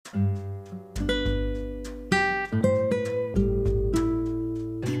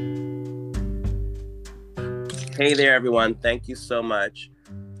Hey there, everyone. Thank you so much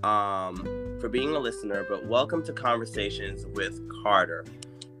for being a listener, but welcome to Conversations with Carter.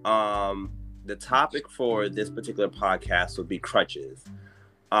 The topic for this particular podcast will be crutches.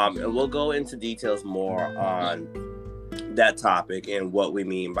 And we'll go into details more on that topic and what we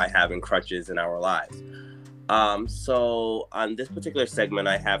mean by having crutches in our lives. So on this particular segment,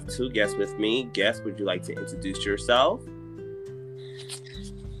 I have two guests with me. Guest, would you like to introduce yourself?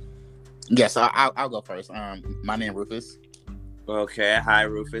 Yes, I'll go first. My name is Rufus. Okay. Hi,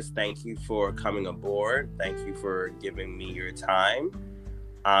 Rufus. Thank you for coming aboard. Thank you for giving me your time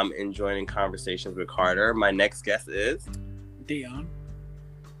and joining Conversations with Carter. My next guest is Dion.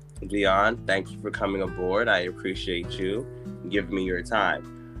 Dion, thank you for coming aboard. I appreciate you giving me your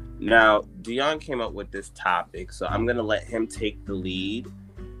time. Now, Dion came up with this topic, so I'm going to let him take the lead.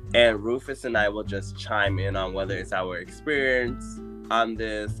 And Rufus and I will just chime in on whether it's our experience on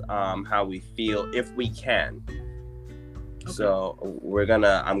this, how we feel, if we can. Okay. So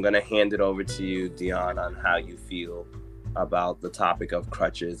I'm gonna hand it over to you, Dion, on how you feel about the topic of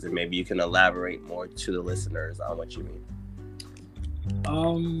crutches, and maybe you can elaborate more to the listeners on what you mean.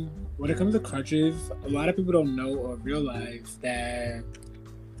 When it comes to crutches, a lot of people don't know or realize that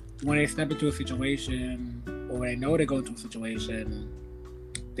when they step into a situation or when they know they're going to a situation,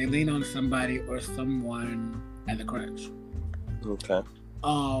 they lean on somebody or someone as a crutch. Okay.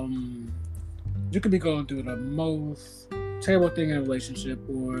 You could be going through the most terrible thing in a relationship,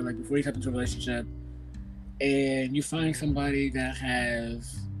 or like before you step into a relationship, and you find somebody that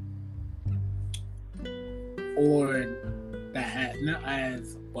has, or that has not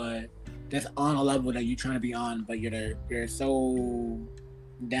as, but that's on a level that you're trying to be on, but you're so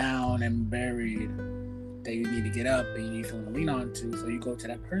down and buried that you need to get up and you need someone to lean on to. So you go to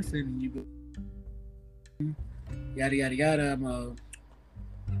that person and you go, yada yada yada.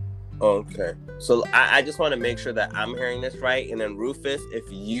 Okay, so I just want to make sure that I'm hearing this right, and then Rufus, if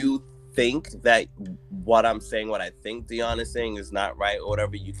you think that what I'm saying, what I think Dion is saying is not right or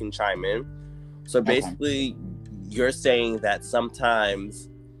whatever, you can chime in. So basically, you're saying that sometimes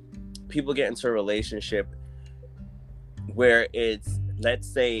people get into a relationship where it's,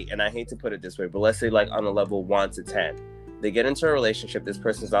 let's say, and I hate to put it this way, but let's say like on a level 1 to 10, they get into a relationship, this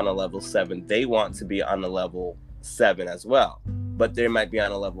person's on a level 7, they want to be on a level 7 as well, but they might be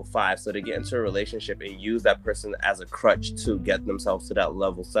on a level 5, so they get into a relationship and use that person as a crutch to get themselves to that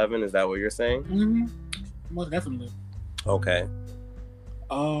level 7. Is that what you're saying? Mm-hmm. Most definitely. Okay.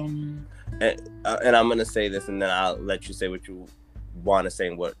 And I'm gonna say this, and then I'll let you say what you want to say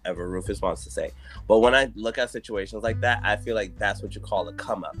and whatever Rufus wants to say. But when I look at situations like that, I feel like that's what you call a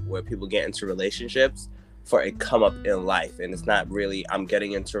come up, where people get into relationships for a come up in life, and it's not really I'm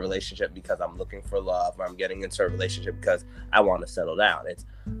getting into a relationship because I'm looking for love, or I'm getting into a relationship because I want to settle down. It's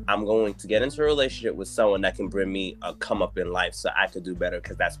I'm going to get into a relationship with someone that can bring me a come up in life so I could do better,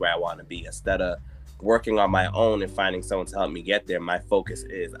 because that's where I want to be. Instead of working on my own and finding someone to help me get there, my focus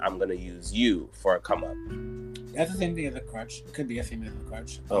is I'm going to use you for a come up. That's the same thing as a crutch. It could be the same thing as a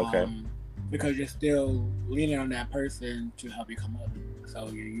crutch. Okay. Because you're still leaning on that person to help you come up, so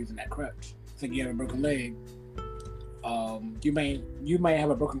you're using that crutch. It's like you have a broken leg. You might have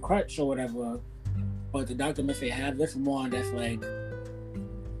a broken crutch or whatever, but the doctor may say have this one that's like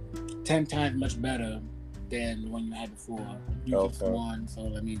 10 times much better than the one you had before. Use this one, so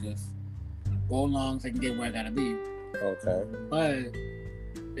let me just go along so I can get where I gotta be. Okay. But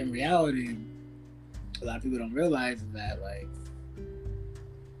in reality, a lot of people don't realize that, like,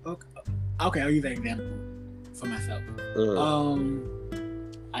 okay, I'll use that example for myself.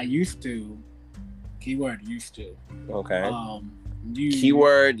 I used to, keyword used to. Okay.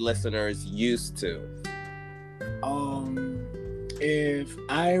 Keyword listeners used to. If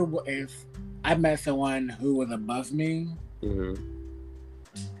I met someone who was above me,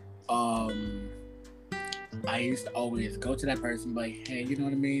 I used to always go to that person like, hey, you know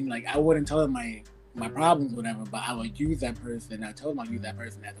what I mean? Like, I wouldn't tell them my problems, whatever, but I would use that person. I told them I'd use that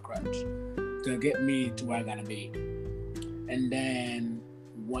person as a crutch to get me to where I gotta be. And then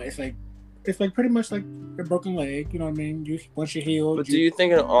it's like pretty much like a broken leg, you know what I mean? Once you're healed. But do you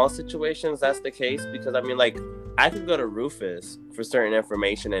think in all situations that's the case? Because I mean, like, I could go to Rufus for certain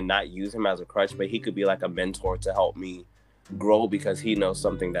information and not use him as a crutch, but he could be like a mentor to help me grow because he knows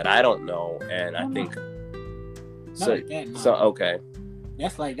something that I don't know, and I think so. Like that, no. So okay.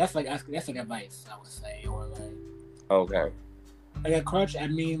 That's like advice, I would say, or like. Okay. Like a crutch, I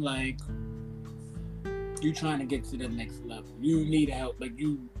mean, like, you trying to get to the next level. You need help. Like,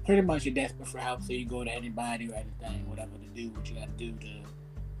 you pretty much you're desperate for help, so you go to anybody or anything, whatever, to do what you got to do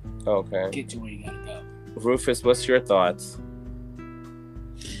to get to where you got to go. Rufus, what's your thoughts?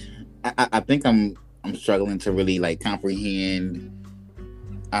 I think I'm I'm struggling to really like comprehend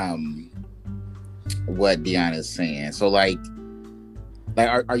what Deanna's saying. So like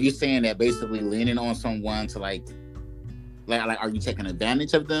are you saying that basically leaning on someone to like are you taking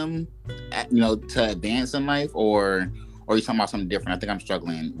advantage of them, to advance in life, or are you talking about something different? I think I'm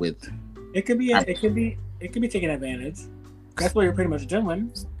struggling with. It could be taking advantage. That's what you're pretty much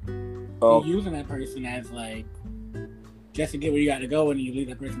doing. Oh. You're using that person as like just to get where you got to go, and then you leave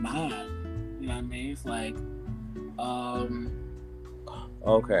that person behind. You know what I mean? It's like,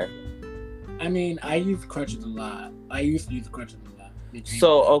 Okay. I mean, I use crutches a lot. I used to use crutches a lot.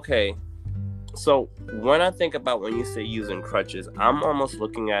 So okay. So when I think about when you say using crutches, I'm almost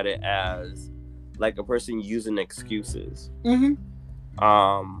looking at it as like a person using excuses. Mm-hmm.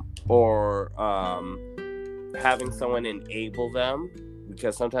 Or having someone enable them,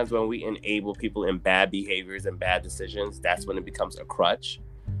 because sometimes when we enable people in bad behaviors and bad decisions, that's when it becomes a crutch,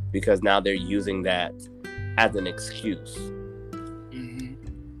 because now they're using that as an excuse. Mm-hmm.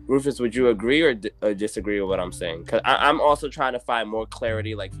 Rufus, would you agree or disagree with what I'm saying? Because I'm also trying to find more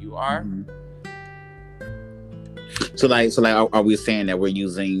clarity like you are. Mm-hmm. So are we saying that we're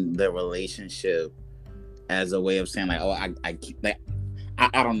using the relationship as a way of saying like, oh, I keep like,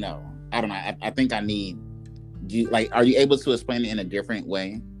 I don't know. I think I need you. Like, are you able to explain it in a different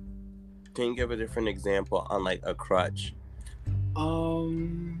way? Can you give a different example on like a crutch?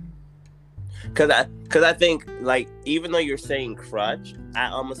 Because I think like even though you're saying crutch, I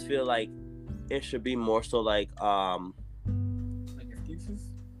almost feel like it should be more so like excuses.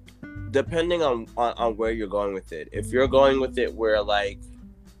 Depending on where you're going with it. If you're going with it where like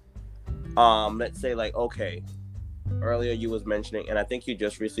let's say like, okay, earlier you was mentioning, and I think you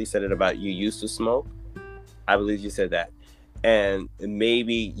just recently said it about you used to smoke. I believe you said that. And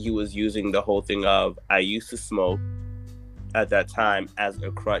maybe you was using the whole thing of I used to smoke at that time as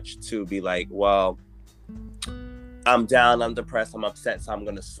a crutch to be like, well, I'm down, I'm depressed, I'm upset, so I'm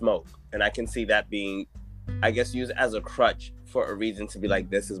going to smoke. And I can see that being, I guess, used as a crutch for a reason to be like,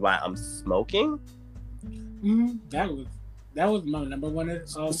 this is why I'm smoking. Mm-hmm. That was my number one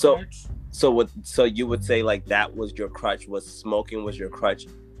crutch. So you would say like that was your crutch, was smoking was your crutch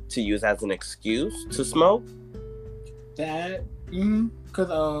to use as an excuse to smoke? That, because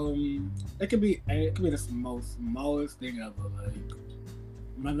it could be the smallest thing ever, like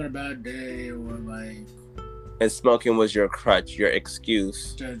I'm having a bad day, or like. And smoking was your crutch, your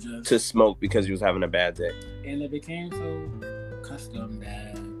excuse to smoke because you was having a bad day. And it became so custom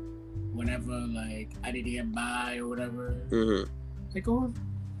that whenever like I need to get by or whatever, like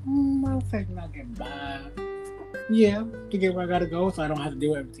I'll take not getting by. Yeah, to get where I gotta go, so I don't have to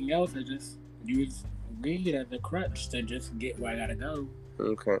do everything else. I just use weed as a crutch to just get where I gotta go.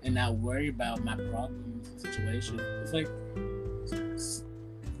 Okay. And not worry about my problems and situation. It's like,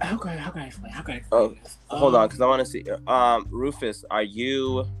 how can I explain? Oh, hold on, because I want to see. Rufus,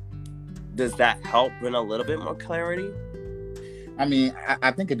 does that help bring a little bit more clarity? I mean,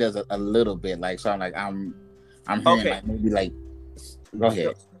 I think it does a little bit. Like, so I'm hearing okay. like maybe like, go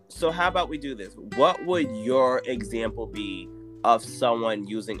ahead. So how about we do this? What would your example be of someone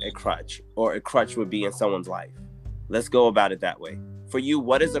using a crutch, or a crutch would be in someone's life? Let's go about it that way. For you,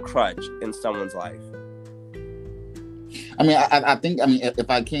 what is a crutch in someone's life? I mean, I think, if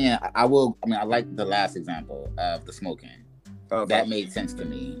I can, I will. I mean, I like the last example of the smoking. Okay. That made sense to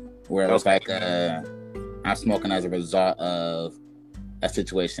me. Where it was like, I'm smoking as a result of a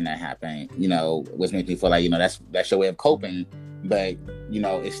situation that happened, which makes me feel like, that's your way of coping, but,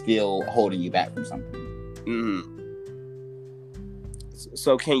 it's still holding you back from something. Mm-hmm.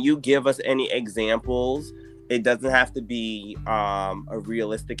 So can you give us any examples? It doesn't have to be a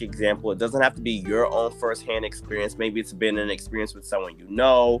realistic example. It doesn't have to be your own firsthand experience. Maybe it's been an experience with someone you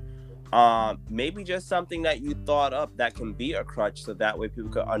know. Maybe just something that you thought up that can be a crutch, so that way people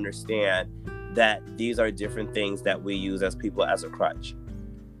could understand that these are different things that we use as people as a crutch.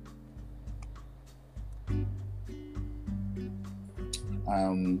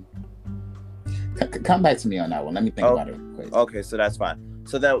 Come back to me on that one. Let me think about it quick. Okay, so that's fine.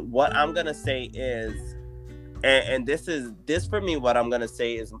 So then what I'm going to say is, and this for me, what I'm going to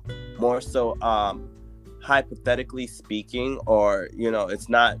say is more so hypothetically speaking, or, it's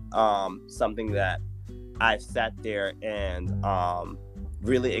not something that I've sat there and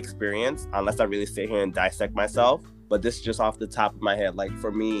really experienced, unless I really sit here and dissect myself. But this is just off the top of my head. Like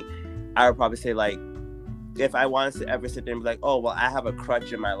for me, I would probably say like, if I wanted to ever sit there and be like, oh, well, I have a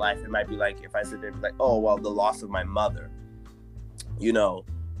crutch in my life, it might be like if I sit there and be like, oh, well, the loss of my mother.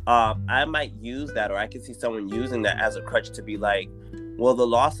 I might use that, or I can see someone using that as a crutch to be like, well, the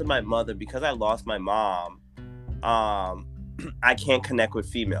loss of my mother, because I lost my mom, I can't connect with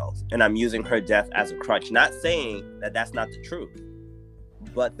females, and I'm using her death as a crutch. Not saying that that's not the truth,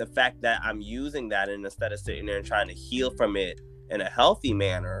 but the fact that I'm using that, and instead of sitting there and trying to heal from it in a healthy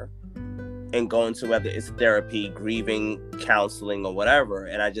manner and going to whether it's therapy, grieving, counseling, or whatever,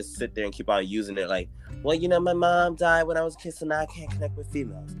 and I just sit there and keep on using it like, well, you know, my mom died when I was a kid, so now I can't connect with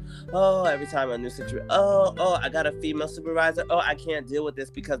females. Oh, every time a new situation, oh, I got a female supervisor. Oh, I can't deal with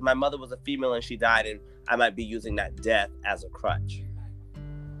this because my mother was a female and she died, and I might be using that death as a crutch.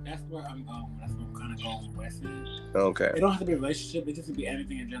 That's where I'm going. That's where I'm kind of going with it. Okay. It don't have to be a relationship. It just could be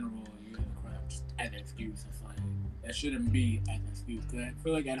anything in general. You use a crutch as an excuse. It's like, that shouldn't be an excuse. Because I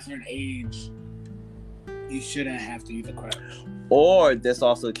feel like at a certain age, you shouldn't have to use a crutch. Or this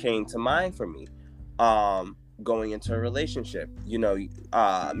also came to mind for me. Going into a relationship, you know,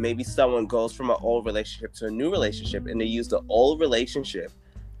 maybe someone goes from an old relationship to a new relationship, and they use the old relationship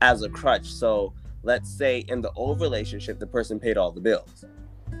as a crutch. So let's say in the old relationship, the person paid all the bills.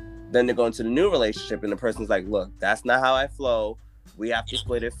 Then they go into the new relationship, and the person's like, look, that's not how I flow. We have to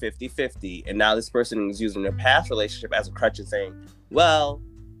split it 50-50. And now this person is using their past relationship as a crutch and saying, well,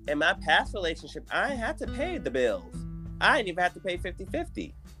 in my past relationship, I had to pay the bills. I didn't even have to pay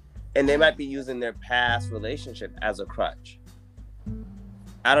 50-50. And they might be using their past relationship as a crutch.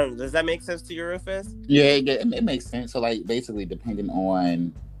 I don't know. Does that make sense to you, Rufus? Yeah, it makes sense. So, like, basically depending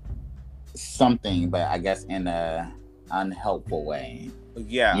on something, but I guess in a unhelpful way.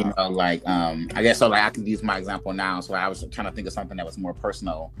 Yeah. You know, like, I guess, so, like, I can use my example now. So I was trying to think of something that was more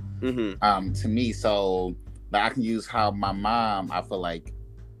personal to me. So, like, I can use how my mom, I feel like,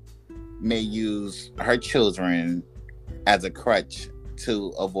 may use her children as a crutch to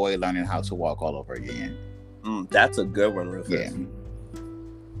avoid learning how to walk all over again. That's a good one, Rufus. Yeah.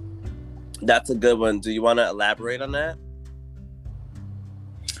 That's a good one. Do you want to elaborate on that?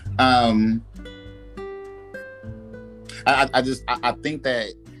 I think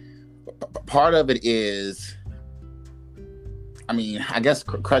that part of it is, I mean, I guess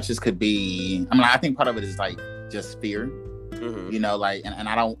crutches could be, I think part of it is like just fear, you know, like, and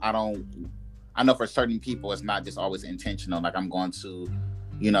I know for certain people, it's not just always intentional. Like, I'm going to,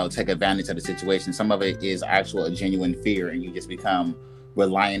 you know, take advantage of the situation. Some of it is actual genuine fear, and you just become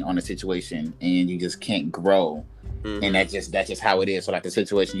reliant on the situation, and you just can't grow. And that's just how it is. So, like, the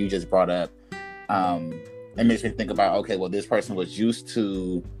situation you just brought up, it makes me think about, okay, well, this person was used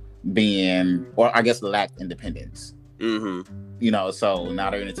to being, or I guess lacked independence. You know, so now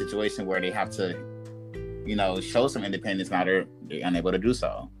they're in a situation where they have to, you know, show some independence. Now they're unable to do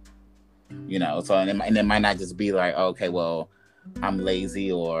so. You know, so and it might not just be like, okay, well, I'm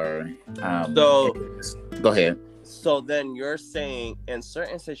lazy or so go ahead. So then you're saying in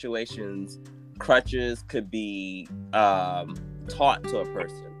certain situations, crutches could be taught to a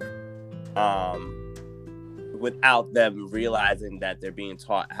person without them realizing that they're being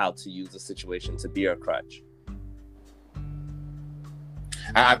taught how to use the situation to be a crutch.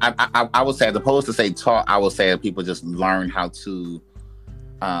 I would say, as opposed to say taught, I would say that people just learn how to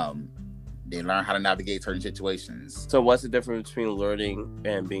they learn how to navigate certain situations. So what's the difference between learning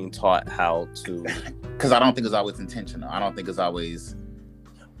and being taught how to? Because I don't think it's always intentional. I don't think it's always.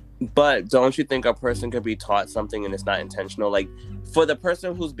 But don't you think a person could be taught something and it's not intentional? Like, for the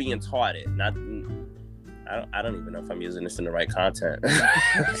person who's being taught it, not. I don't even know if I'm using this in the right content.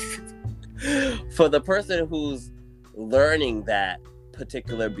 For the person who's learning that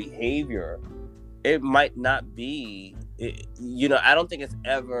particular behavior, it might not be. You know, I don't think it's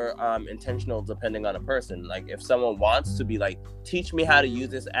ever intentional depending on a person. Like, if someone wants to be like, teach me how to use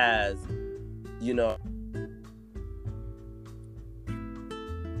this as, you know.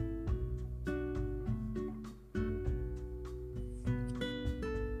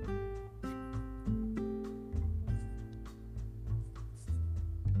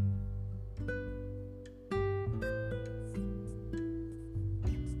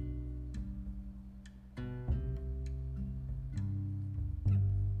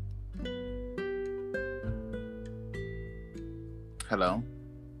 Hello?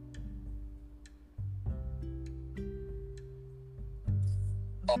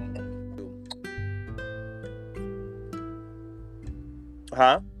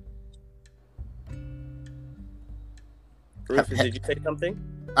 Huh? Rufus, did you say something?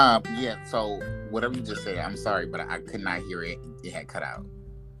 Yeah, so whatever you just said, I'm sorry, but I could not hear it. It had cut out.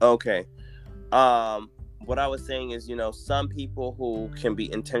 Okay. What I was saying is, you know, some people who can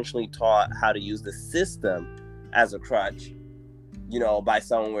be intentionally taught how to use the system as a crutch, you know, by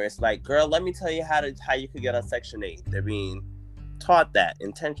someone where it's like, girl, let me tell you how you could get on Section 8. They're being taught that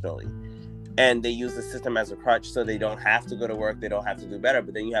intentionally. And they use the system as a crutch so they don't have to go to work, they don't have to do better.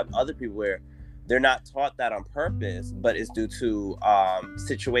 But then you have other people where they're not taught that on purpose, but it's due to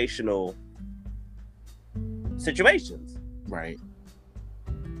situations. Right.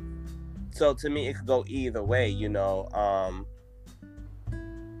 So to me, it could go either way, you know.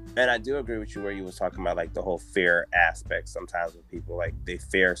 And I do agree with you where you was talking about like the whole fear aspect. Sometimes with people, like they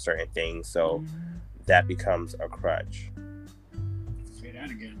fear certain things, so that becomes a crutch. Say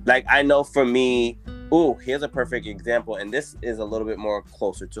that again. Like I know for me, here's a perfect example, and this is a little bit more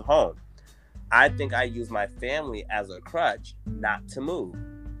closer to home. I think I use my family as a crutch not to move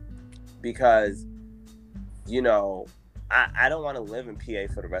because, you know, I don't want to live in PA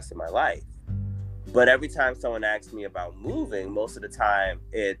for the rest of my life. But every time someone asks me about moving, most of the time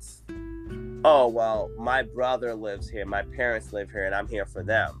it's, oh, well, my brother lives here, my parents live here, and I'm here for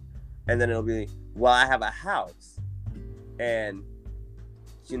them. And then it'll be, well, I have a house. And,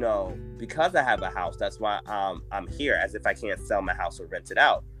 you know, because I have a house, that's why I'm here, as if I can't sell my house or rent it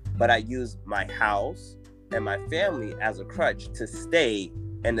out. But I use my house and my family as a crutch to stay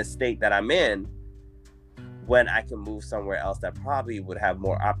in the state that I'm in when I can move somewhere else that probably would have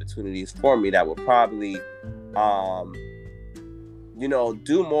more opportunities for me, that would probably, you know,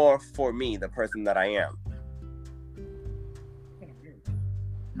 do more for me, the person that I am.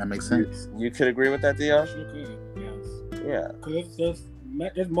 That makes sense. You could agree with that, Dion? Sure could, yes. Yeah. Because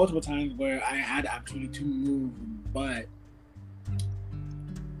there's multiple times where I had the opportunity to move, but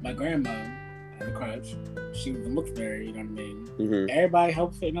my grandma had a crutch. She was in Wilkes-Barre, you know what I mean? Mm-hmm. Everybody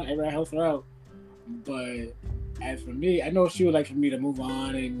helps her, everybody helps her out. But as for me, I know she would like for me to move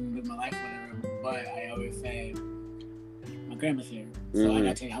on and live my life, whatever. But I always say, my grandma's here, so I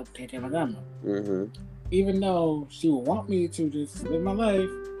got to help take care of my grandma. Mm-hmm. Even though she would want me to just live my life,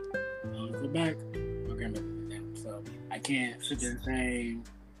 I'll go back. My grandma's there, so I can't sit there and say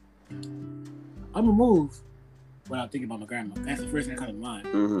I'm gonna move without thinking about my grandma. That's the first thing that comes to mind.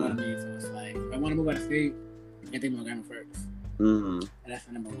 You know what I mean? So it's like, if I want to move out of state, I think of my grandma first. And that's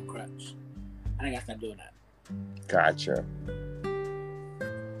the number one crutch. I gotta stop doing that. Gotcha.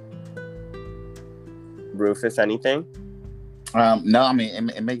 Rufus, anything? No, I mean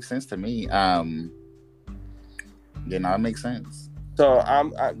it makes sense to me. You know, it makes sense. So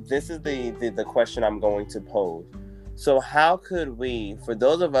this is the question I'm going to pose. So how could we, for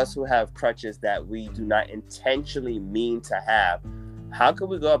those of us who have crutches that we do not intentionally mean to have, how could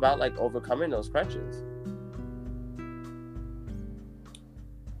we go about like overcoming those crutches?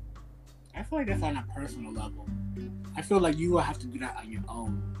 I feel like that's on a personal level. I feel like you will have to do that on your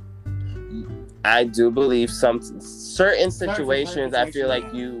own. I do believe certain situations I feel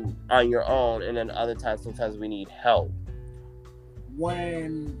like you on your own, and then other times sometimes we need help.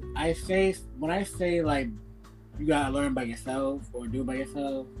 When I say like you gotta learn by yourself or do by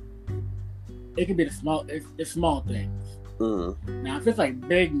yourself, it can be the small things. Now if it's like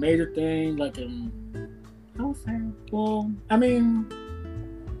big major things like I would say, well, I mean,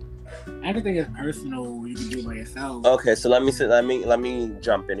 everything is personal. You can do it by yourself. Okay, so let me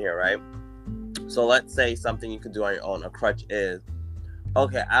jump in here, right? So let's say something you can do on your own. A crutch is,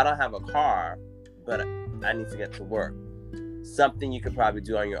 okay, I don't have a car, but I need to get to work. Something you could probably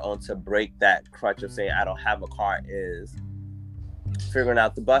do on your own to break that crutch of saying I don't have a car is figuring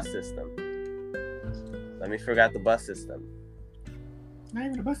out the bus system. Let me figure out the bus system. Not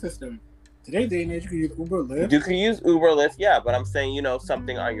even the bus system. Today's day and age, you can use Uber, Lyft. You can use Uber, Lyft, yeah, but I'm saying, you know,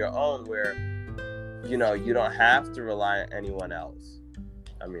 something on your own where, you know, you don't have to rely on anyone else.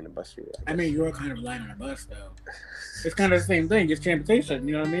 I mean, a bus. I mean, you're kind of relying on a bus, though. It's kind of the same thing, just transportation.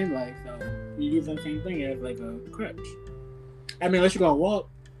 You know what I mean? Like, so you use the same thing as like a crutch. I mean, unless you're gonna walk.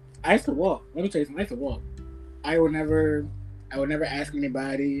 I used to walk. Let me tell you something. I used to walk. I would never ask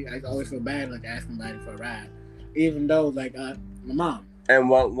anybody. I always feel bad like asking somebody for a ride, even though like my mom. And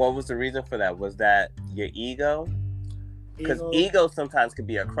what was the reason for that? Was that your ego? Because ego sometimes could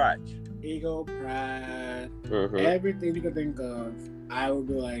be a crutch. Ego, pride, everything you can think of. I would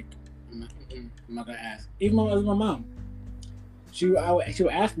be like, I'm not gonna ask. Even my mom. She would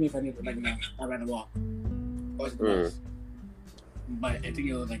ask me if I need to, like, no, I'd rather walk. Or the bus. But I think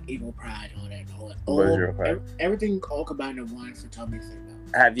it was like ego, pride, all that. What is your pride? Everything all combined at once to tell me to say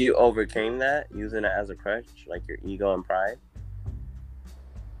no. Have you overcame that using it as a crutch, like your ego and pride?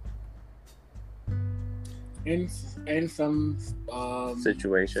 In some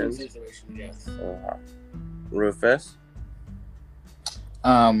situations. Some situations, yes. Rufus?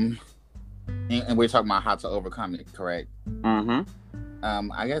 And we're talking about how to overcome it, correct?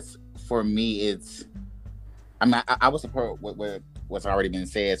 I guess for me, it's, I mean, I would support what's already been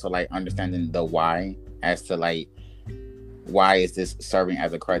said. So like understanding the why as to like, why is this serving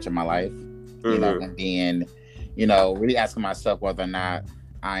as a crutch in my life? You know, and then, you know, really asking myself whether or not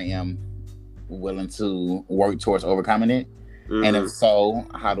I am willing to work towards overcoming it? Mm-hmm. And if so,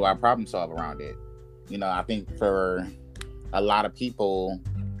 how do I problem solve around it? You know, I think for a lot of people,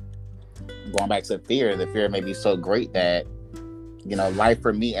 going back to fear, the fear may be so great that, you know, life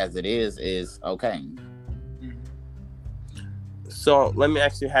for me as it is okay. So let me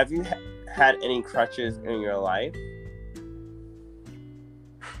ask you, have you had any crutches in your life?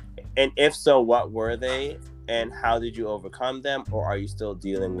 And if so, what were they? And how did you overcome them? Or are you still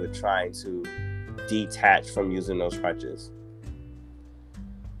dealing with trying to detach from using those crutches?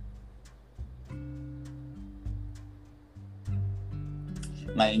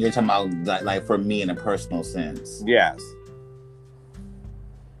 Like, you're talking about, like for me in a personal sense? Yes.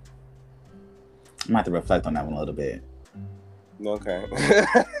 I'm going to have to reflect on that one a little bit. Okay.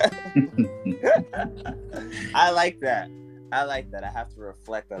 I like that. I have to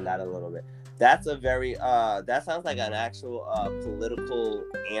reflect on that a little bit. That's a very that sounds like an actual political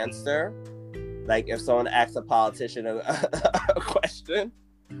answer. Like if someone asks a politician a question,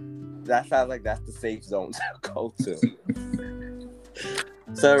 that sounds like that's the safe zone to go to.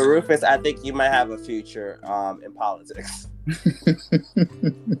 So Rufus, I think you might have a future in politics.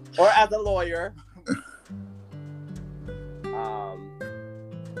 Or as a lawyer.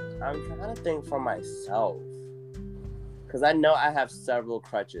 I'm trying to think for myself, because I know I have several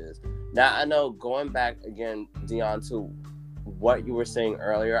crutches. Now I know, going back again, Dion, to what you were saying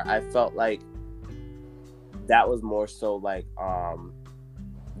earlier, I felt like that was more so like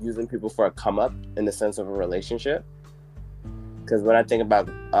using people for a come up in the sense of a relationship. Because when I think about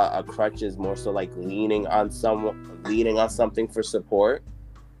a crutch, is more so like leaning on something for support.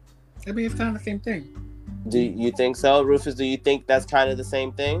 I mean, it's kind of the same thing. Do you think so, Rufus? Do you think that's kind of the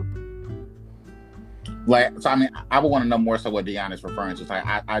same thing? Like, so I mean, I would want to know more so what Dion is referring to. It's like,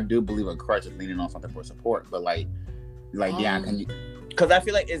 I do believe a crutch is leaning on something for support, but like Dion, can you? Because I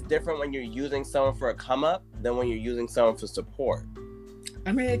feel like it's different when you're using someone for a come up than when you're using someone for support.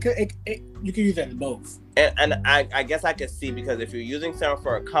 I mean, you can use that in both. And I guess I could see, because if you're using someone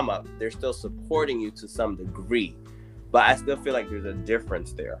for a come up, they're still supporting you to some degree. But I still feel like there's a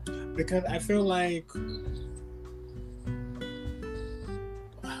difference there. Because I feel like,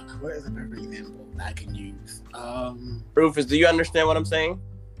 what is a perfect example I can use? Rufus, do you understand what I'm saying?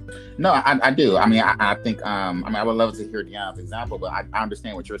 No, I do. I mean, I think, I would love to hear Dion's example, but I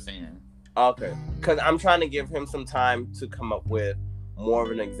understand what you're saying. Okay. Because I'm trying to give him some time to come up with more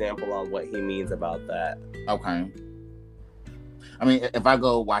of an example on what he means about that. Okay. I mean, if I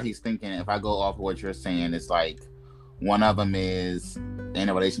go off of what you're saying, it's like, one of them is, in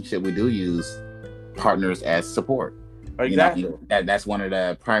a relationship, we do use partners as support. Exactly. You know, that's one of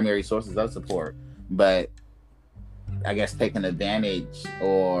the primary sources of support. But I guess taking advantage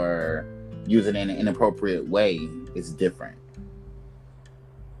or using it in an inappropriate way is different.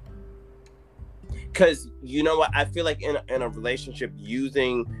 Because you know what? I feel like in a relationship,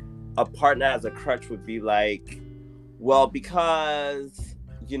 using a partner as a crutch would be like, well, because,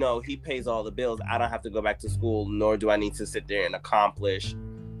 you know, he pays all the bills, I don't have to go back to school, nor do I need to sit there and accomplish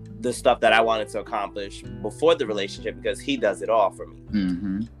the stuff that I wanted to accomplish before the relationship, because he does it all for me.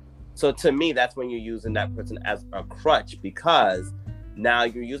 Mm-hmm. So to me, that's when you're using that person as a crutch, because now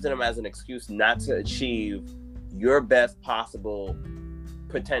you're using them as an excuse not to achieve your best possible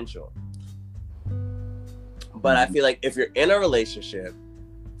potential. But I feel like if you're in a relationship,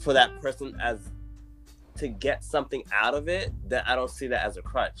 for that person as to get something out of it, then I don't see that as a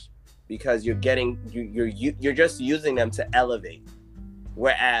crutch, because you're just using them to elevate.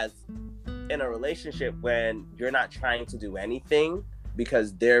 Whereas in a relationship, when you're not trying to do anything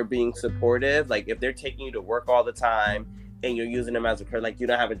because they're being supportive, like if they're taking you to work all the time and you're using them as a crutch, like you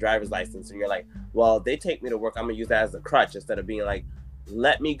don't have a driver's license and you're like, well, they take me to work, I'm gonna use that as a crutch, instead of being like,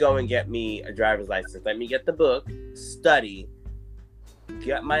 let me go and get me a driver's license, let me get the book, study,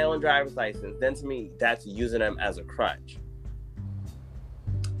 get my own driver's license. Then to me, that's using them as a crutch.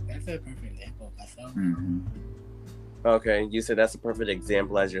 That's a perfect example of myself. Mm-hmm. Okay, you said that's a perfect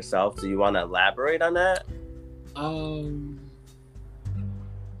example as yourself. Do you want to elaborate on that? For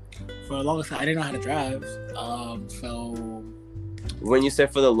the longest time, I didn't know how to drive. So when you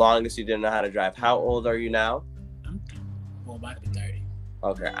said for the longest you didn't know how to drive, how old are you now? I'm about to be 30.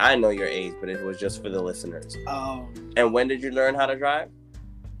 Okay, I know your age, but it was just for the listeners. And when did you learn how to drive?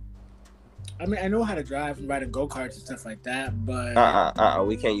 I mean, I know how to drive and ride go-karts and stuff like that, but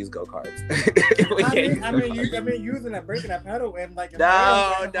we can't use go-karts. I mean, using that, breaking that pedal and like.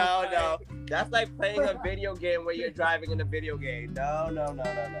 No. That's like playing a video game where you're driving in a video game. No.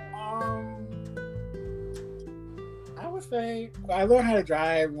 I would say I learned how to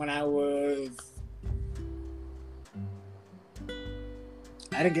drive when I was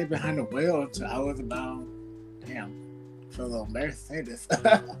I didn't get behind the wheel until I was about, damn, I feel a little embarrassed to say this.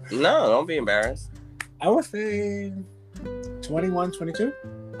 No, don't be embarrassed. I would say 21, 22.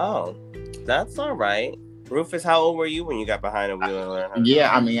 Oh, that's all right. Rufus, how old were you when you got behind the wheel and learned how to Yeah,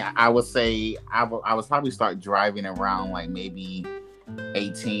 drive? I mean, I would say I was probably start driving around like maybe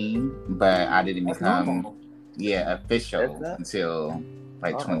 18, but I didn't That's become normal. official Is that? until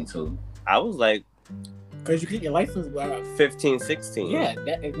like 22. I was like Because you get your license 15, 16. Yeah,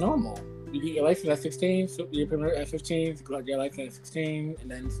 that is normal. You get your license at 16, so you permit at 15, you got your license at 16,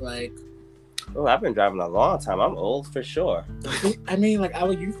 and then it's like... Oh, I've been driving a long time. I'm old for sure. I mean, like, I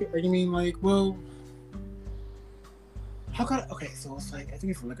would use it, or you mean, like, well... How could okay, so it's like, I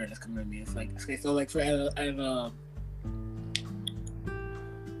think it's liquor that's coming to me. It's like, okay, so like,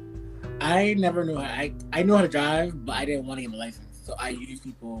 I never knew I knew how to drive, but I didn't want to get my license. So I use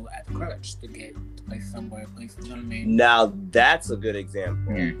people at the crutch to get to place somewhere, you know what I mean? Now, that's a good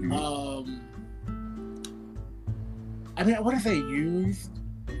example. Mhm. I mean, I wouldn't say used.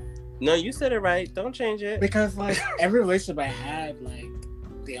 No, you said it right. Don't change it. Because, like, every relationship I had, like,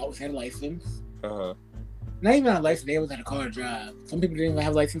 they always had a license. Uh-huh. Not even a license, they always had a car to drive. Some people didn't even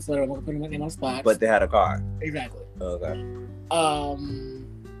have a license, so they were putting their name on the spot. But they had a car. Exactly. Okay.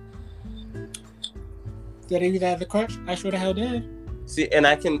 Did I use that as a crutch? I sure the hell did. See, and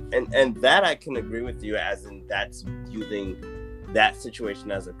I can, and that I can agree with you, as in that's using that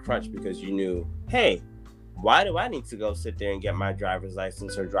situation as a crutch, because you knew, hey, why do I need to go sit there and get my driver's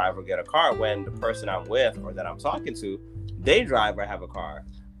license or drive or get a car when the person I'm with or that I'm talking to, they drive or have a car?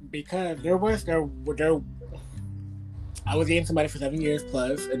 Because I was dating somebody for 7 years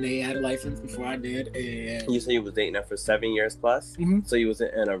plus, and they had a license before I did. And You said you was dating her for 7 years plus? Mm-hmm. So you was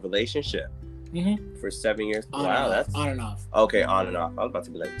in a relationship for 7 years? Wow, that's... on and off. Okay, on and off. I was about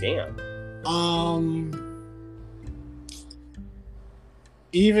to be like, damn.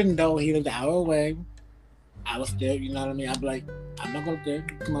 Even though he lived an hour away, I was still, you know what I mean? I'd be like, I'm not going to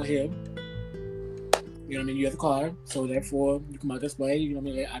come out here. You know what I mean? You have a car, so therefore you come out this way. You know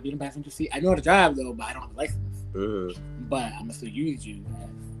what I mean? I'd be in the passenger seat. I know how to drive though, but I don't have a license. Mm-hmm. But I'm gonna still use you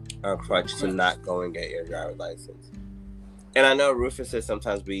A crutch to not go and get your driver's license. And I know Rufus says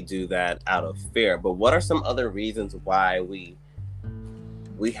sometimes we do that out of fear, but what are some other reasons why we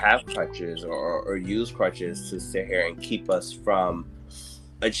have crutches or use crutches to sit here and keep us from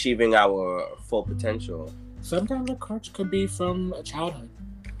achieving our full potential? Sometimes a crutch could be from a childhood.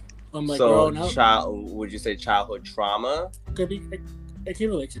 From like So, growing up. would you say childhood trauma? Could be, it can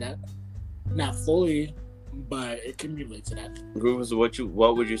relate to that. Not fully, but it can relate to that. Rufus,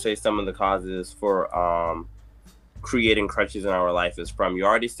 what would you say some of the causes for creating crutches in our life is from? You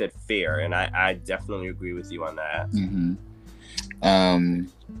already said fear, and I definitely agree with you on that. Mm-hmm.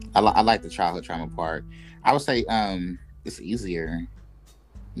 I like the childhood trauma part. I would say it's easier.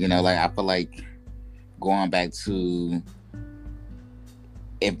 You know, like I feel like going back to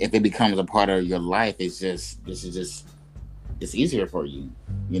if it becomes a part of your life, it's easier for you.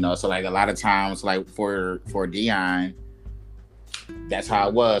 You know, so like a lot of times, like for Dion, that's how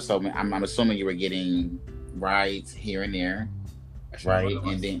it was. So I'm assuming you were getting rides here and there, right?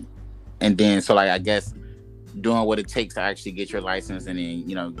 And then so like I guess doing what it takes to actually get your license and then,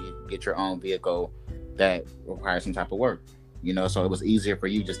 you know, get your own vehicle that requires some type of work. You know, so it was easier for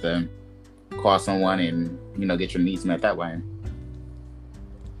you just to call someone and, you know, get your needs met that way.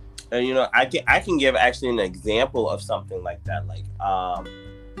 And you know, I can give actually an example of something like that. Like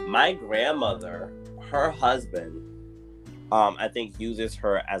my grandmother, her husband, I think uses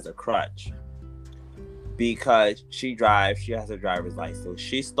her as a crutch because she drives. She has a driver's license.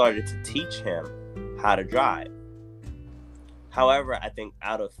 She started to teach him how to drive. However, I think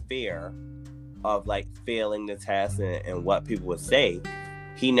out of fear of like failing the test and what people would say,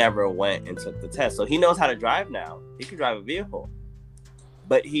 he never went and took the test. So he knows how to drive now. He can drive a vehicle.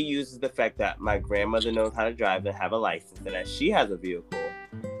 But he uses the fact that my grandmother knows how to drive and have a license, and that she has a vehicle.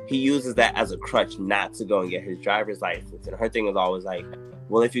 He uses that as a crutch not to go and get his driver's license. And her thing is always like,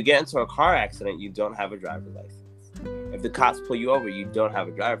 well, if you get into a car accident, you don't have a driver's license. If the cops pull you over, you don't have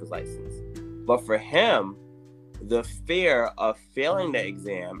a driver's license. But for him, the fear of failing the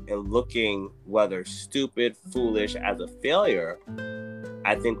exam and looking whether stupid, foolish as a failure,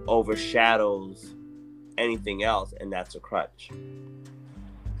 I think overshadows anything else, and that's a crutch.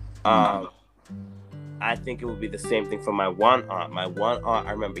 I think it would be the same thing for my one aunt. My one aunt,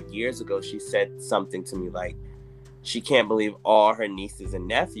 I remember years ago, she said something to me like, she can't believe all her nieces and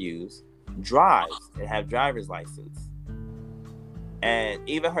nephews drives and have driver's license. And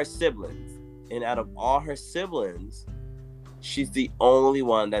even her siblings. And out of all her siblings, She's the only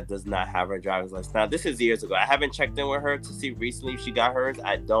one that does not have her driver's license. Now, this is years ago. I haven't checked in with her to see recently if she got hers.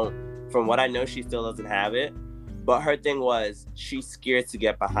 I don't. From what I know, she still doesn't have it. But her thing was she's scared to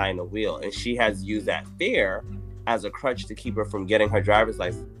get behind the wheel. And she has used that fear as a crutch to keep her from getting her driver's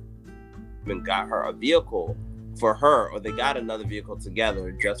license. Even got her a vehicle for her, or they got another vehicle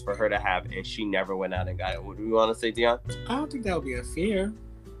together just for her to have, and she never went out and got it. What do you want to say, Dion? I don't think that would be a fear.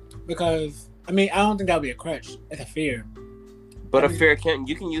 Because, I mean, I don't think that would be a crutch. It's a fear. But fear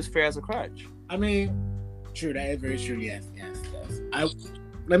you can use fear as a crutch. I mean, true. That is very true. Yes.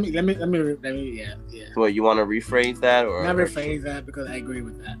 Let me. Yeah. Well, you want to rephrase that, or not rephrase that, because I agree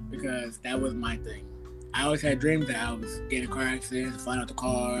with that, because that was my thing. I always had dreams that I was getting car accidents, flying out the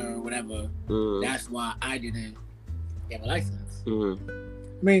car or whatever. Mm. That's why I didn't get a license. Mm-hmm.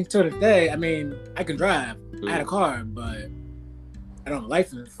 I mean, to this day, I mean, I can drive. Mm. I had a car, but I don't have a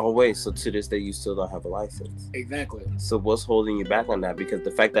license. Oh, wait. So to this day, you still don't have a license? Exactly. So what's holding you back on that? Because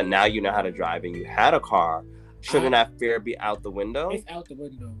the fact that now you know how to drive and you had a car, shouldn't that fear be out the window? It's out the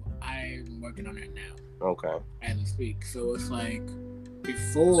window. I'm working on that now. Okay. As we speak. So it's like,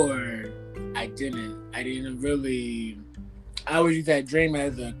 before, I didn't really, I always use that dream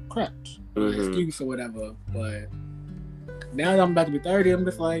as a crutch, an excuse or whatever. But now that I'm about to be 30, I'm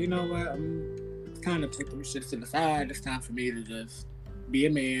just like, you know what? I'm kind of putting shit to the side. It's time for me to just be a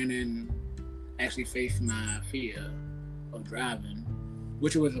man and actually face my fear of driving,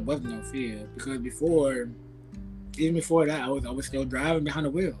 which wasn't no fear, because even before that, I was still driving behind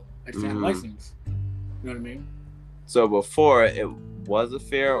the wheel. I just had a license. You know what I mean? So before it was a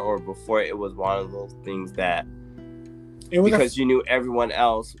fear, or before it was one of those things that because you knew everyone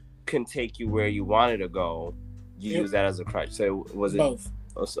else can take you where you wanted to go, you use that as a crutch. So was it both?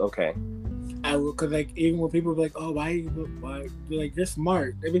 Okay. Because like, even when people be like, oh, why like, you're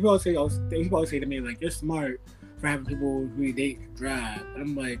smart. People always say to me, like, you're smart for having people who date drive. And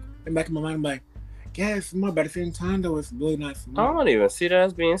I'm like, in the back of my mind, I'm like, yeah, it's smart, but at the same time though, it's really not smart. I don't even see that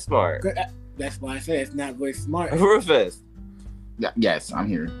as being smart. That's why I said it's not really smart. Rufus. Yeah, yes, I'm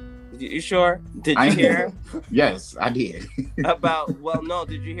here. You sure? Did you hear? Yes, I did.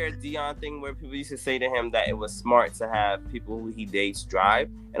 Did you hear Dion thing where people used to say to him that it was smart to have people who he dates drive?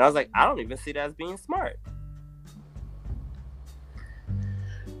 And I was like, I don't even see that as being smart.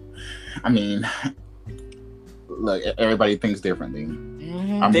 I mean, look, everybody thinks differently.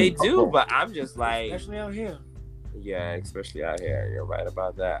 Mm-hmm. They do, but I'm just like... Especially out here. Yeah, especially out here. You're right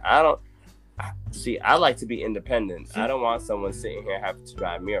about that. I like to be independent. I don't want someone sitting here having to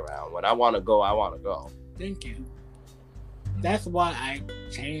drive me around. When I want to go, I want to go. Thank you. That's why I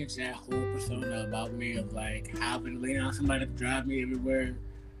changed that whole persona about me of like having to lean on somebody to drive me everywhere.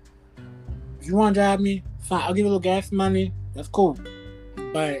 If you want to drive me, fine. I'll give you a little gas money. That's cool.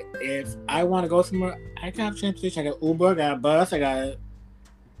 But if I want to go somewhere, I got transportation. I got Uber, I got a bus, I got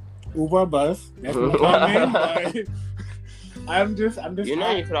Uber bus. That's what I'm saying. I'm just. You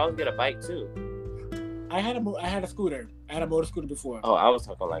could always get a bike too. I had a scooter. I had a motor scooter before. Oh, I was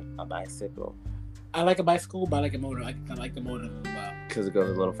talking like a bicycle. I like a bicycle, but I like a motor. I like the motor as well. Because it goes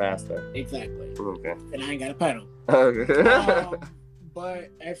a little faster. Exactly. Okay. And I ain't got a pedal. Okay. But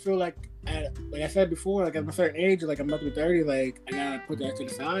I feel like I said before, like at a certain age, like I'm about to be 30, like I gotta put that to the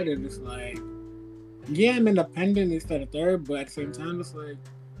side, and it's like, yeah, I'm independent instead of third, but at the same time, it's like,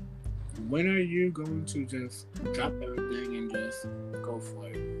 when are you going to just drop everything and just go for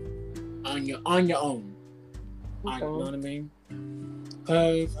it on your own? Okay. You know what I mean?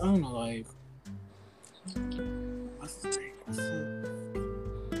 Cause I don't know, like,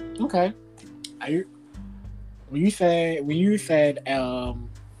 okay. When you said I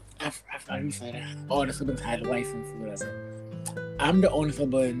thought you said all the siblings had a license or whatever. I'm the only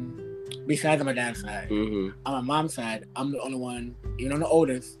sibling besides my dad's side. Mm-hmm. On my mom's side, I'm the only one, even though I'm the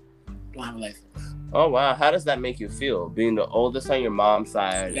oldest, don't have a license. Oh wow, how does that make you feel? Being the oldest on your mom's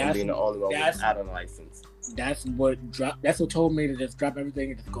side and being the only one without a license. That's what told me to just drop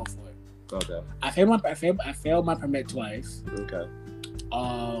everything and just go for it. Okay. I failed my permit twice. Okay.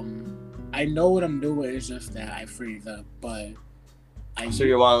 I know what I'm doing. It's just that I freeze up, but so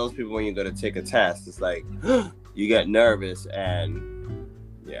you're one of those people when you go to take a test, it's like you get nervous and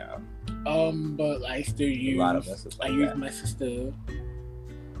yeah. But I still use. A lot of us. I use my sister.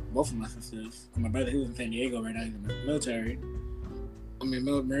 Both of my sisters. My brother, he was in San Diego right now. He's in the military. I mean,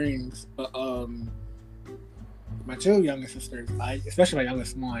 Marines. But my two younger sisters, especially my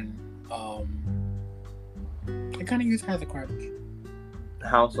youngest one, I kind of use her as a crutch.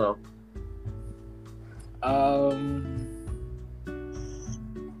 How so?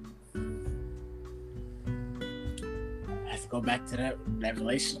 Let's go back to that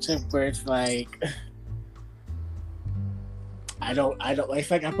relationship where it's like I don't.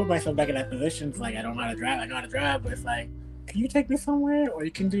 It's like I put myself back in that position. It's like I don't know how to drive. I know how to drive, but it's like, can you take me somewhere, or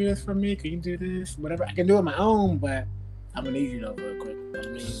you can do this for me? Can you do this? Whatever. I can do it on my own, but I'm gonna need you though, real quick. You know what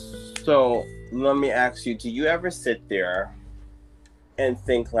I mean? So let me ask you: do you ever sit there and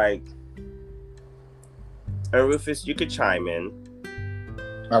think like, and Rufus, you could chime in.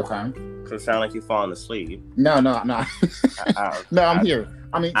 Okay. Cause it sounds like you're falling asleep. No. No, I'm here.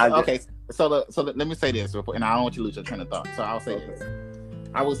 I mean, okay. So let me say this, and I don't want you to lose your train of thought. So I'll say this.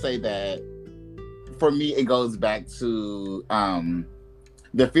 I will say that for me, it goes back to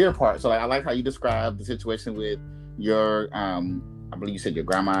the fear part. So like, I like how you described the situation with your, I believe you said your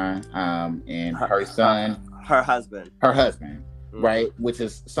grandma and her son, her husband, mm-hmm. right? Which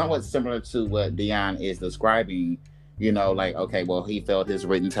is somewhat similar to what Dion is describing. You know, like, okay, well, he failed his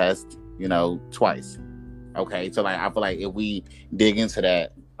written test, twice. Okay, so like, I feel like if we dig into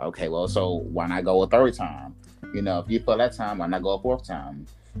that, okay, well, so why not go a third time? If you fail that time, why not go a fourth time?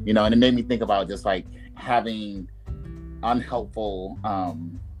 And it made me think about just like having unhelpful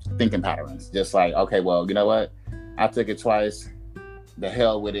thinking patterns. Just like, okay, well, you know what? I took it twice. The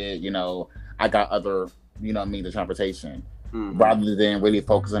hell with it. I got other, means of transportation, mm-hmm. rather than really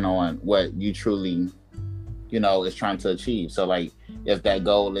focusing on what you truly, is trying to achieve. So like, if that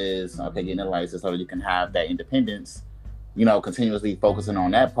goal is, okay, getting a license so that you can have that independence, continuously focusing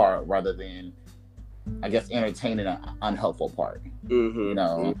on that part rather than, I guess, entertaining an unhelpful part. Mm-hmm.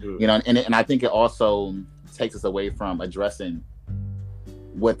 Mm-hmm. And I think it also takes us away from addressing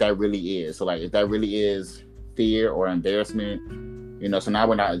what that really is. So like, if that really is fear or embarrassment, so now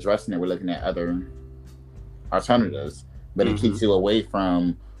we're not addressing it, we're looking at other alternatives, but mm-hmm. it keeps you away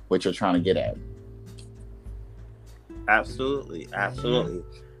from what you're trying to get at. Absolutely.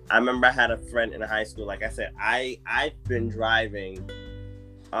 I remember I had a friend in high school. Like I said, I've been driving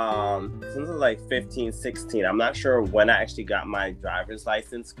since I was like 15, 16. I'm not sure when I actually got my driver's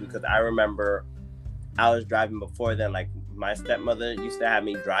license, because I remember I was driving before then. Like, my stepmother used to have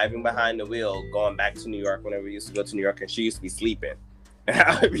me driving behind the wheel going back to New York whenever we used to go to New York, and she used to be sleeping. And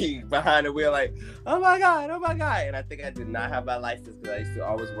I would be behind the wheel like, oh my God. And I think I did not have my license because I used to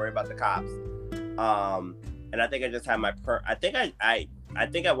always worry about the cops. And I think I just had my I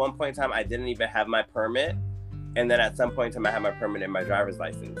think at one point in time I didn't even have my permit, and then at some point in time I had my permit and my driver's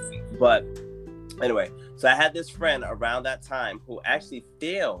license. But anyway, so I had this friend around that time who actually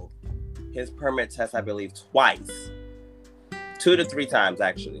failed his permit test, I believe, twice, 2 to 3 times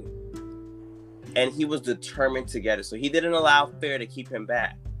actually, and he was determined to get it. So he didn't allow fear to keep him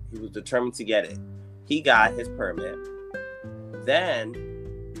back. He was determined to get it. He got his permit. Then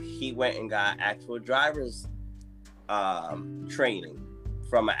he went and got actual driver's training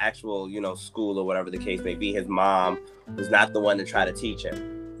from an actual, school or whatever the case may be. His mom was not the one to try to teach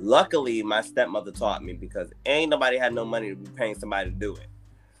him. Luckily, my stepmother taught me, because ain't nobody had no money to be paying somebody to do it.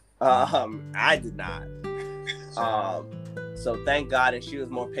 I did not. So thank God, and she was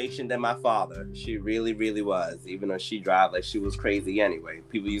more patient than my father. She really, really was. Even though she drive like she was crazy anyway.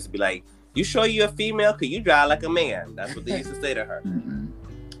 People used to be like, "You sure you're a female? Cause you drive like a man." That's what they used to say to her.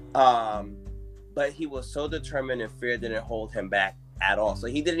 But he was so determined, and fear didn't hold him back at all. So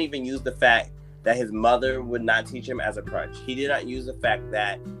he didn't even use the fact that his mother would not teach him as a crutch. He did not use the fact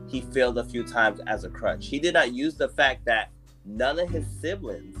that he failed a few times as a crutch. He did not use the fact that none of his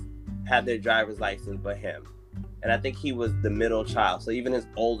siblings had their driver's license but him. And I think he was the middle child. So even his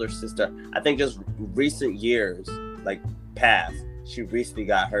older sister, I think just recent years, like past, she recently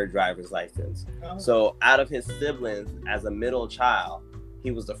got her driver's license. Oh. So out of his siblings, as a middle child,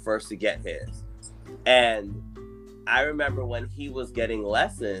 he was the first to get his. And I remember when he was getting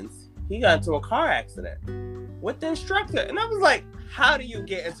lessons, he got into a car accident with the instructor. And I was like, how do you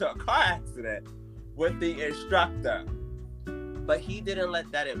get into a car accident with the instructor? But he didn't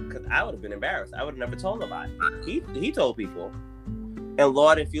let that in, because I would have been embarrassed. I would have never told nobody. He told people. And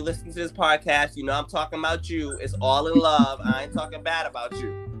Lord, if you listen to this podcast, I'm talking about you. It's all in love. I ain't talking bad about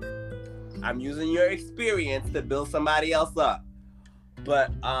you. I'm using your experience to build somebody else up.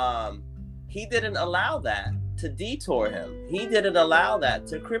 But he didn't allow that to detour him. He didn't allow that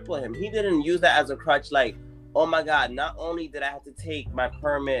to cripple him. He didn't use that as a crutch like, oh my God, not only did I have to take my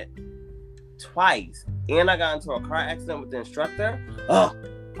permit twice, and I got into a car accident with the instructor,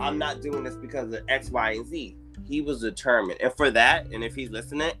 I'm not doing this because of X, Y, and Z. He was determined. And for that, and if he's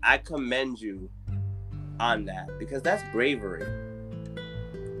listening, I commend you on that, because that's bravery.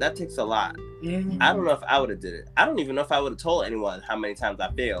 That takes a lot. Mm-hmm. I don't know if I would have did it. I don't even know if I would have told anyone how many times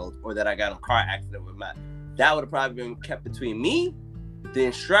I failed, or that I got in a car accident with that would have probably been kept between me, the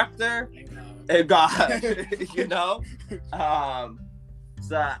instructor, and God.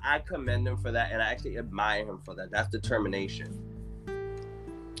 So I commend him for that, and I actually admire him for that. That's determination.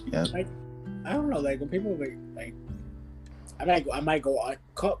 Yeah. Like, I don't know. Like when people like I might go.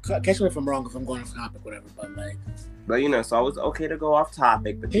 Catch me if I'm wrong if I'm going off topic, whatever. But it's always okay to go off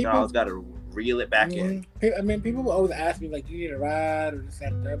topic, but you always got to reel it back in. I mean, people will always ask me like, "Do you need a ride?" or this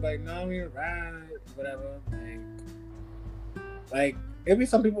and that. Like, no, I don't need a ride, whatever. Like it'd be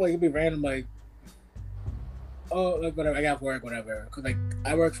some people like it'd be random like, oh, like whatever. I got work, whatever. Cause like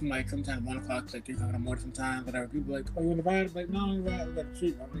I work from like sometimes 1 o'clock to like 3 o'clock in the morning. Sometimes whatever. People like, oh, you want a ride? I'm like, no, I don't need a ride. I got a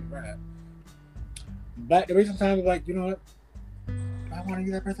treat. I don't need a ride. But there be sometimes like, you know what? I want to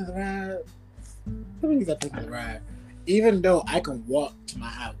use that person's ride. Let me use that person's ride. Even though I can walk to my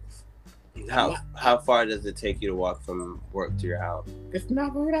house. How far does it take you to walk from work to your house? It's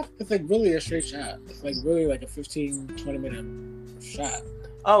not really that. It's like really a straight shot. It's like really like a 15-20 minute shot.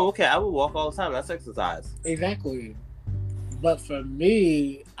 Oh, okay. I would walk all the time. That's exercise. Exactly. But for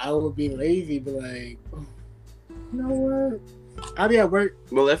me, I would be lazy, but like, you know what? I'll be at work.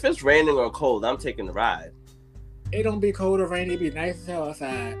 Well, if it's raining or cold, I'm taking the ride. It don't be cold or rainy. It be nice as hell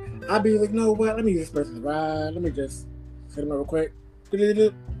outside. I'll be like, no, what? Let me use this person's ride. Let me just hit him real quick. Get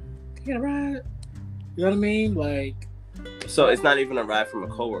a ride. You know what I mean? Like. So it's not even a ride from a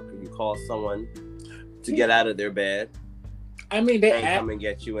coworker. You call someone to get out of their bed. I mean, they come and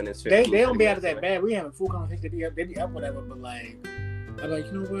get you, and it's 15, they don't be out of that bed. We having full conversation. They be up, whatever. But like, I'm like,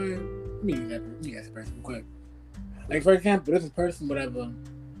 you know what? Let me use that person real quick. Like for example, this is person, whatever.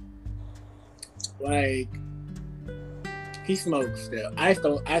 Like. He smokes still. I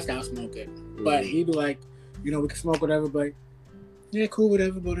stopped smoking. But he be like, we can smoke whatever, but yeah, cool,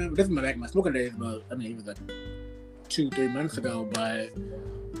 whatever. This is back in my smoking days, but I mean it was like 2-3 months ago, but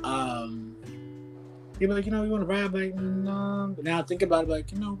he be like, you want to ride? Like, no. But now I think about it,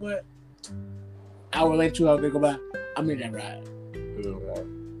 like, you know what? Hour later, 2 hours, they go by, I'm in that ride. Okay.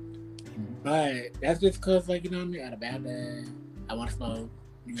 But that's just because, like, you know what I mean? I had a bad day. I want to smoke.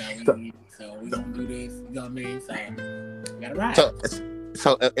 You got weed. So we gonna do this. You know what I mean? So we gotta ride.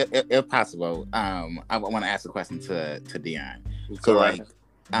 So if possible, I want to ask a question to Dion. So right.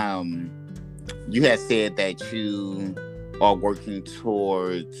 You had said that you are working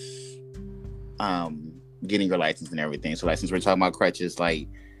towards getting your license and everything. So like, since we're talking about crutches, like,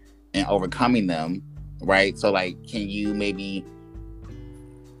 and overcoming them, right? So like, can you maybe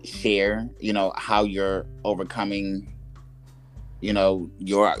share, how you're overcoming,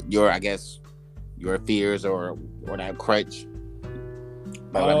 your I guess your fears or that crutch,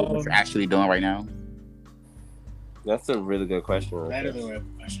 like what you're actually doing right now? That's a really good question. That is a really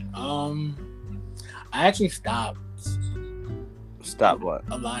good question. I actually stopped. Stop what?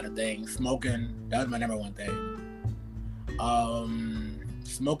 A lot of things. Smoking, that was my number one thing.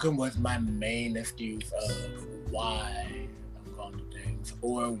 Smoking was my main excuse of why I'm going through things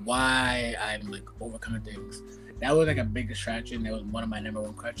or why I'm like overcoming things. That was like a big distraction. That was one of my number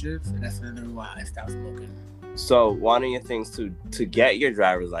one crutches, and that's another reason why I stopped smoking. So one of your things to get your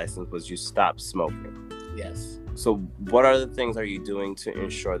driver's license was you stopped smoking. Yes. So what other things are you doing to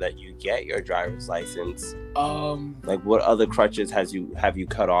ensure that you get your driver's license? Like what other crutches have you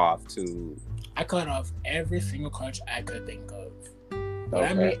cut off to? I cut off every single crutch I could think of. When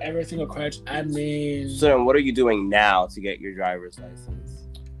I mean every single crutch, I mean. So then what are you doing now to get your driver's license?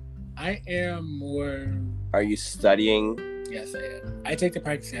 I am more. Are you studying? Yes, I am. I take the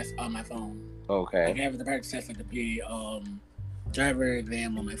practice test on my phone. Okay. I have the practice test like the driver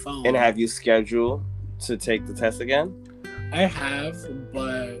exam on my phone. And have you scheduled to take the test again? I have,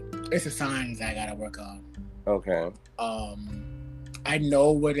 but it's the signs I gotta work on. Okay. I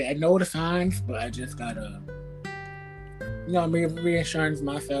know the signs, but I just gotta, reinsurance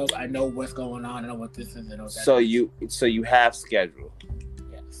myself. I know what's going on. I know what this is. I know that. So you have scheduled.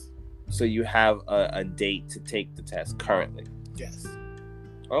 Yes. So you have a date to take the test currently. Yes.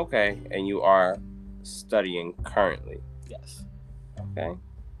 Okay, and you are studying currently. Yes. Okay.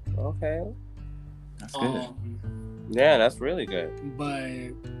 That's good. Yeah, that's really good.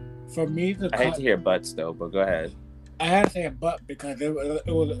 But for me, I hate to hear buts though, but go ahead. I had to say a but because it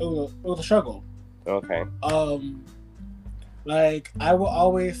was a struggle. Okay. Like I will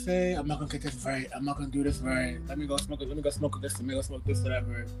always say, I'm not gonna get this right. I'm not gonna do this right. Let me go smoke this. Let me go smoke this,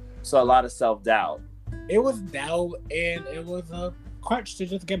 whatever. So a lot of self-doubt. It was doubt, and it was a crutch to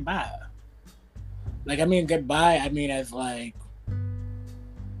just get by. Like get by. I mean, as like,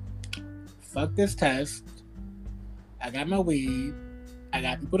 fuck this test. I got my weed. I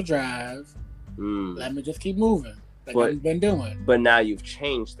got people to drive. Let me just keep moving. I've been doing. But now you've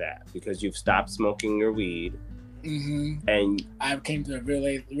changed that because you've stopped smoking your weed. Mm-hmm. And I came to a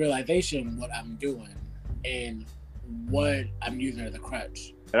realization what I'm doing and what I'm using as a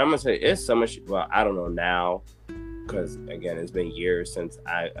crutch. And I'm gonna say it's so much. Well, I don't know now, because again, it's been years since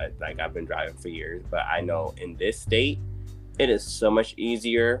I've been driving for years, but I know in this state, it is so much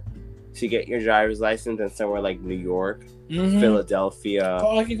easier to get your driver's license than somewhere like New York, Philadelphia,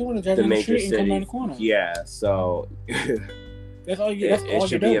 the major cities. The yeah, so that's all you. That's it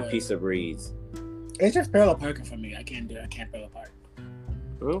should be a piece of breeze. It's just parallel parking for me. I can't parallel park.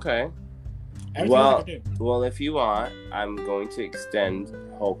 Okay. Well, if you want, I'm going to extend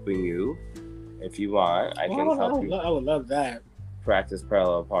helping you. If you want, I can help you. I would love that. Practice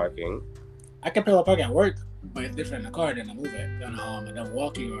parallel parking. I can parallel park at work, but it's different in the car than to move it on a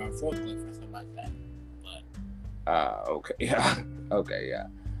walkie or a forklift or something like that. But okay, yeah, okay,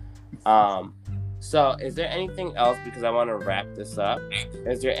 yeah. So is there anything else, because I want to wrap this up,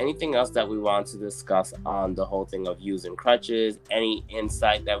 is there anything else that we want to discuss on the whole thing of using crutches? Any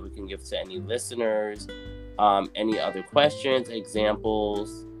insight that we can give to any listeners? Any other questions,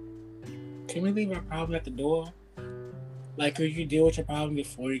 examples? Can we leave our problem at the door? Like, could you deal with your problem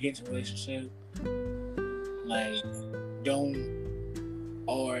before you get into a relationship? Like,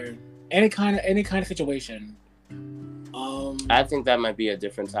 or any kind of situation. I think that might be a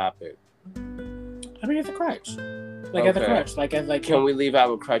different topic. I mean, it's a crutch. As a crutch. Can we leave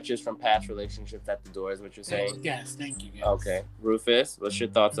our crutches from past relationships at the door, is what you're saying? Yes, thank you. Yes. Okay. Rufus, what's your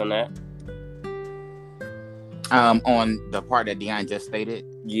thoughts on that? On the part that Dion just stated?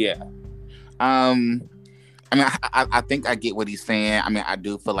 Yeah. I mean, I think I get what he's saying. I mean, I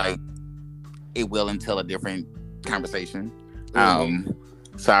do feel like it will entail a different conversation.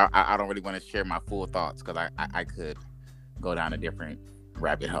 So I don't really want to share my full thoughts because I could go down a different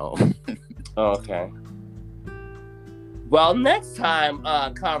rabbit hole. Okay. Well, next time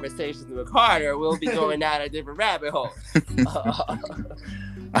on Conversations with Carter, we'll be going down a different rabbit hole.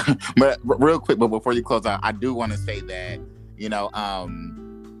 But real quick, but before you close out, I do want to say that,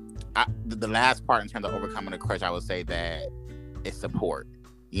 the last part in terms of overcoming the crutch, I would say that it's support.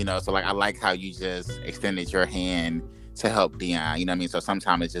 So like I like how you just extended your hand to help Dion. You know what I mean? So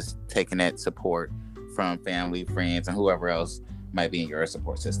sometimes it's just taking that support from family, friends, and whoever else might be in your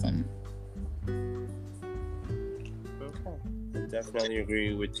support system. Okay. I definitely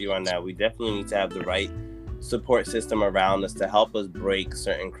agree with you on that. We definitely need to have the right support system around us to help us break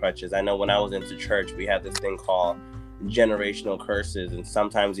certain crutches. I know when I was into church, we had this thing called generational curses, and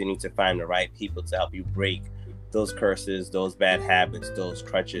sometimes you need to find the right people to help you break those curses, those bad habits, those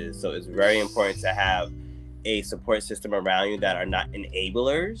crutches. So it's very important to have a support system around you that are not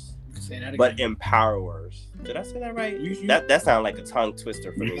enablers, but empowerers. Did I say that right? That sounded like a tongue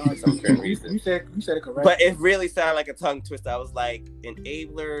twister for me for some reason. You said it correctly. But it really sounded like a tongue twister. I was like,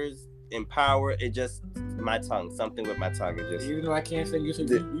 enablers, empower. It just, my tongue, something with my tongue. It just. Even though I can't sing, you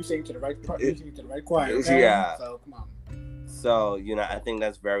sing to the right part. You sing to the right choir. Okay? Yeah. So come on. So, I think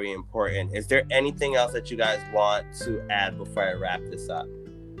that's very important. Is there anything else that you guys want to add before I wrap this up?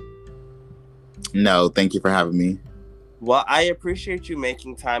 No, thank you for having me. Well, I appreciate you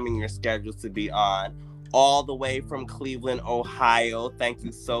making time in your schedule to be on all the way from Cleveland, Ohio. Thank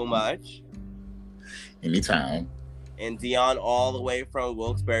you so much. Anytime. And Dion all the way from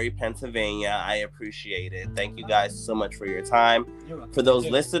Wilkes-Barre, Pennsylvania. I appreciate it. Thank you guys so much for your time. For those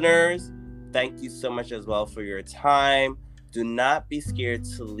listeners, thank you so much as well for your time. Do not be scared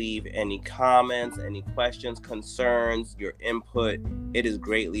to leave any comments, any questions, concerns, your input. It is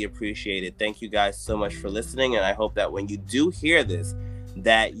greatly appreciated. Thank you guys so much for listening. And I hope that when you do hear this,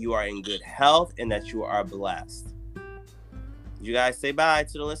 that you are in good health and that you are blessed. You guys say bye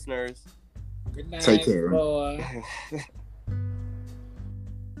to the listeners. Good night. Take care. Boy.